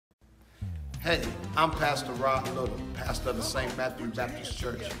Hey, I'm Pastor Rod Little, pastor of the St. Matthew Baptist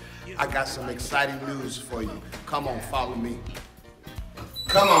Church. I got some exciting news for you. Come on, follow me.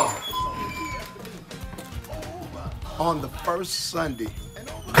 Come on. On the first Sunday,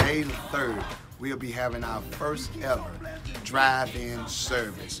 May the 3rd, we'll be having our first ever drive-in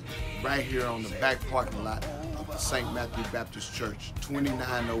service right here on the back parking lot of the St. Matthew Baptist Church,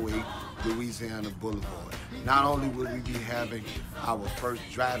 2908 Louisiana Boulevard. Not only will we be having our first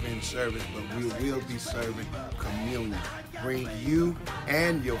drive-in service, but we will be serving communion. Bring you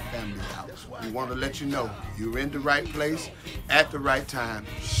and your family out. We want to let you know you're in the right place, at the right time,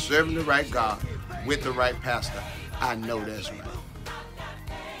 serving the right God, with the right pastor. I know that's right.